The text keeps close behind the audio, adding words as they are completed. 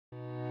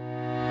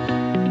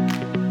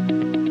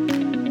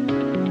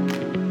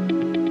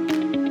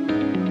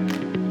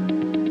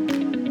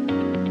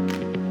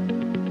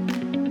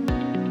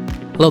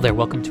Hello there,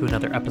 welcome to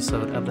another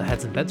episode of the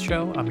Heads and Beds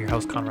Show. I'm your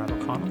host, Conrad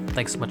O'Connell.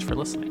 Thanks so much for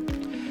listening.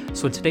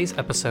 So in today's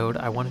episode,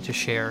 I wanted to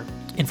share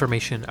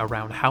information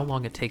around how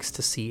long it takes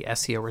to see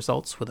SEO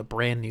results with a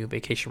brand new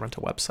vacation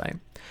rental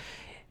website.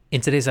 In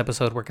today's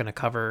episode, we're going to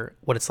cover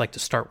what it's like to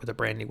start with a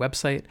brand new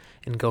website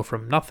and go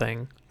from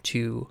nothing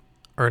to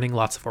earning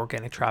lots of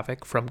organic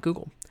traffic from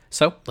Google.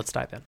 So let's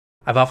dive in.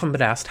 I've often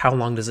been asked, how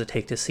long does it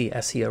take to see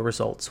SEO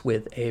results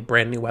with a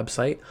brand new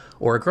website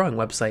or a growing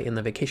website in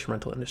the vacation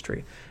rental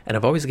industry? And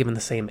I've always given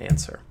the same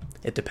answer.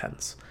 It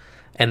depends.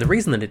 And the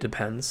reason that it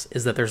depends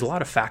is that there's a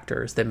lot of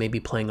factors that may be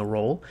playing a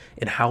role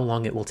in how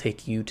long it will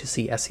take you to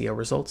see SEO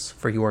results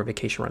for your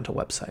vacation rental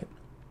website.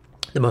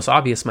 The most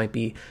obvious might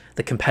be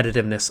the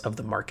competitiveness of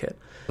the market.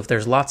 If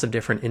there's lots of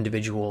different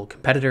individual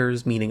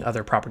competitors, meaning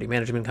other property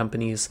management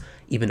companies,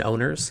 even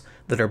owners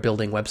that are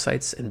building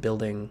websites and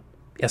building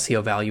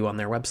SEO value on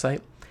their website,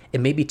 it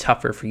may be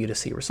tougher for you to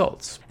see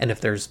results. And if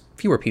there's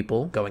fewer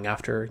people going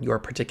after your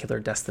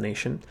particular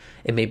destination,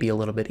 it may be a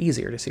little bit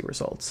easier to see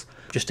results.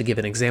 Just to give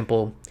an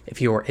example,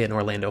 if you're in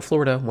Orlando,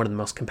 Florida, one of the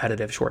most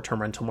competitive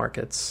short-term rental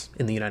markets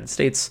in the United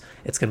States,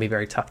 it's going to be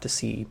very tough to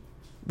see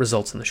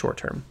results in the short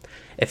term.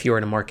 If you're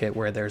in a market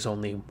where there's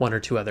only one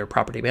or two other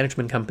property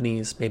management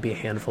companies, maybe a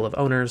handful of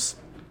owners,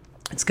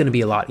 it's going to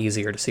be a lot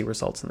easier to see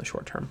results in the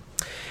short term.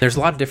 There's a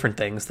lot of different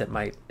things that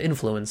might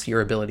influence your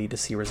ability to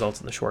see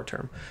results in the short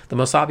term. The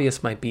most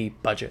obvious might be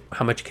budget.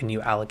 How much can you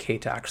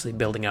allocate to actually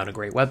building out a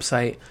great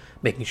website,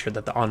 making sure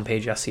that the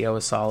on-page SEO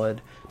is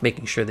solid,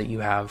 making sure that you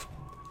have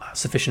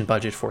sufficient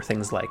budget for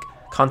things like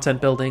content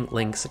building,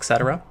 links,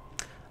 etc.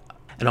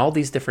 And all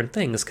these different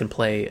things can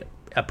play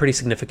a pretty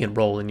significant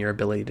role in your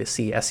ability to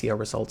see SEO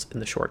results in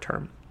the short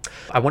term.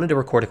 I wanted to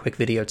record a quick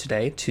video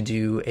today to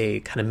do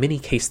a kind of mini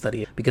case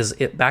study because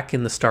back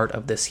in the start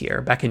of this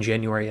year, back in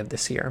January of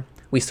this year,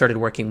 we started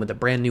working with a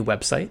brand new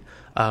website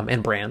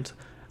and brand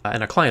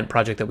and a client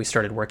project that we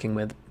started working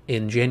with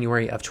in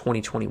January of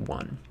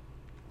 2021.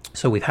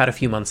 So we've had a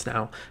few months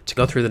now to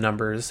go through the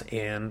numbers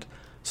and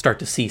start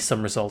to see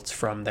some results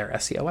from their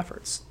SEO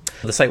efforts.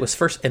 The site was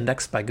first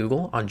indexed by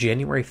Google on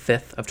January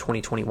 5th of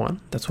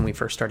 2021. That's when we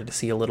first started to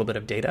see a little bit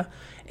of data.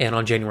 And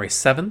on January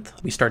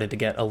 7th, we started to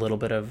get a little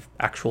bit of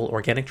actual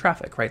organic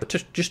traffic, right?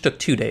 It just took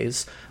 2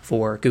 days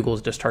for Google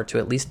to start to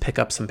at least pick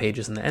up some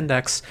pages in the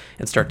index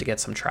and start to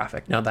get some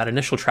traffic. Now, that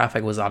initial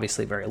traffic was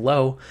obviously very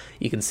low.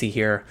 You can see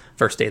here,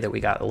 first day that we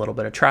got a little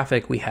bit of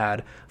traffic, we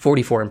had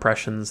 44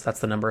 impressions. That's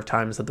the number of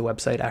times that the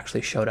website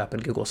actually showed up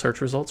in Google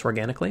search results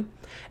organically.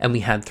 And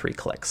we had 3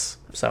 clicks.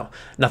 So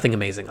nothing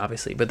amazing,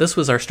 obviously, but this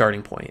was our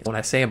starting point. When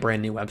I say a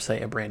brand new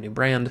website, a brand new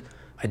brand,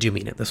 I do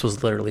mean it. This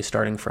was literally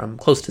starting from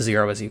close to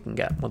zero as you can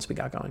get once we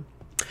got going.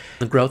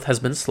 The growth has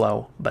been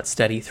slow, but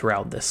steady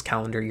throughout this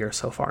calendar year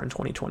so far in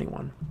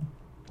 2021.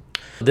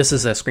 This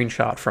is a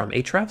screenshot from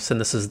Ahrefs, and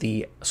this is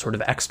the sort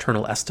of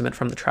external estimate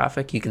from the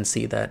traffic. You can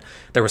see that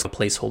there was a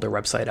placeholder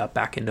website up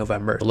back in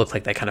November. It looked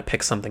like they kind of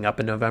picked something up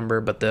in November,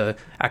 but the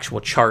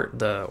actual chart,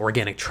 the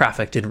organic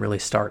traffic, didn't really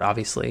start,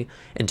 obviously,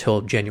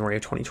 until January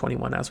of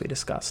 2021, as we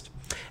discussed.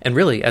 And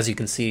really, as you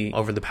can see,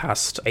 over the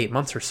past 8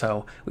 months or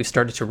so, we've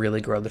started to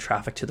really grow the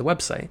traffic to the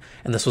website.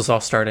 And this was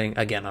all starting,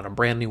 again, on a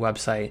brand new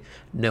website,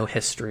 no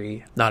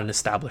history, not an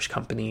established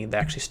company. They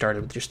actually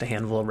started with just a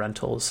handful of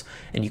rentals,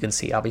 and you can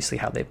see, obviously,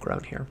 how they've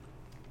grown here.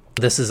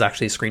 This is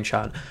actually a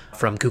screenshot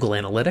from Google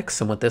Analytics,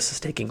 and what this is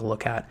taking a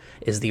look at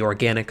is the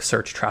organic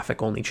search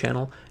traffic only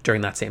channel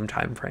during that same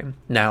time frame.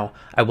 Now,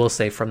 I will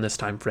say from this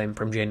time frame,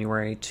 from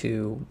January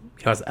to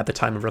at the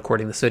time of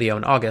recording this video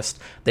in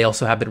August, they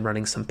also have been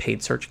running some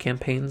paid search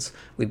campaigns.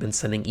 We've been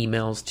sending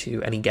emails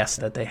to any guests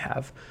that they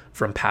have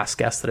from past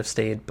guests that have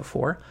stayed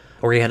before.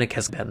 Organic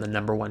has been the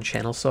number one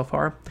channel so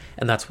far,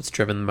 and that's what's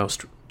driven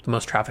the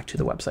most traffic to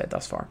the website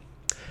thus far.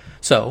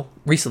 So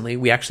recently,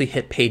 we actually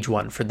hit page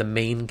 1 for the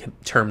main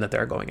term that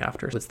they're going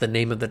after. It's the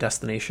name of the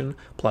destination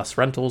plus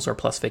rentals or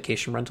plus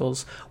vacation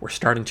rentals. We're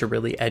starting to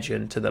really edge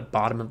into the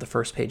bottom of the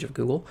first page of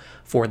Google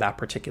for that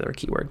particular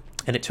keyword.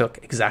 And it took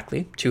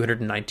exactly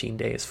 219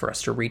 days for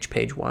us to reach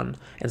page 1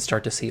 and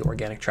start to see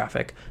organic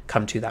traffic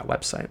come to that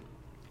website.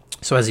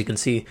 So as you can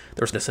see,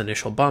 there was this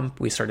initial bump.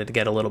 We started to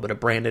get a little bit of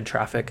branded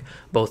traffic,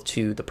 both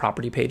to the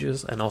property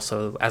pages and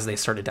also as they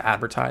started to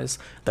advertise,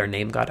 their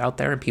name got out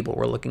there and people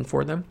were looking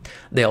for them.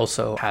 They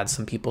also had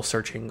some people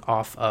searching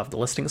off of the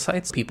listing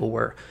sites. People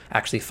were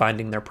actually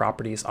finding their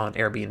properties on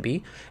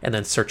Airbnb and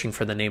then searching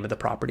for the name of the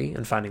property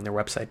and finding their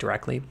website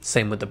directly.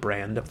 Same with the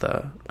brand of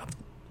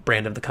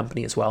the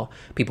company as well.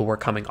 People were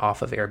coming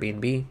off of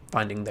Airbnb,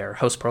 finding their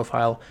host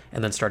profile,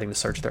 and then starting to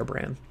search their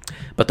brand.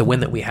 But the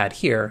win that we had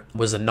here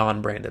was a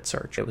non-branded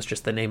search. It was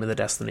just the name of the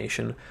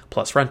destination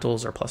plus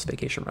rentals or plus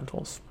vacation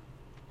rentals.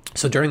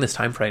 So during this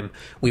time frame,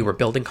 we were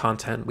building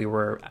content, we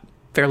were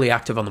fairly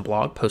active on the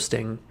blog,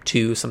 posting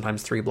 2,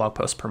 sometimes 3 blog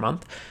posts per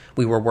month.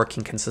 We were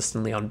working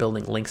consistently on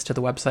building links to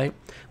the website.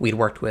 We'd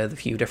worked with a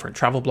few different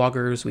travel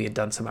bloggers. We had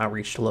done some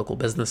outreach to local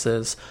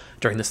businesses.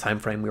 During this time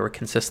frame, we were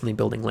consistently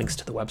building links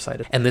to the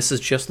website. And this is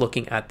just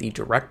looking at the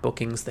direct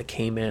bookings that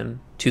came in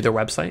to their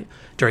website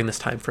during this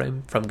time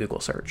frame from Google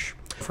search.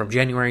 From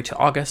January to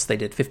August, they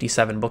did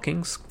 57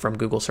 bookings from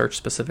Google search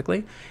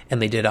specifically,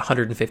 and they did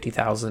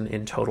 150,000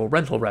 in total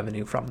rental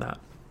revenue from that.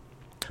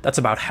 That's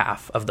about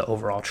half of the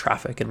overall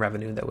traffic and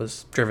revenue that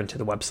was driven to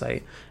the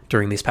website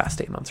during these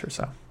past 8 months or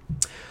so.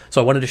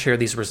 So I wanted to share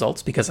these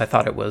results because I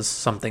thought it was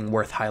something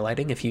worth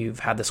highlighting. If you've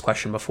had this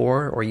question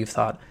before, or you've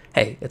thought,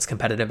 hey, it's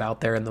competitive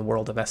out there in the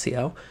world of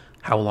SEO,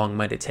 how long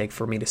might it take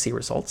for me to see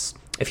results?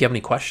 If you have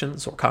any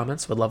questions or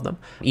comments, would love them.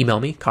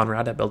 Email me,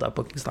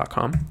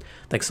 Conrad@buildoutbookings.com.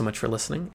 Thanks so much for listening.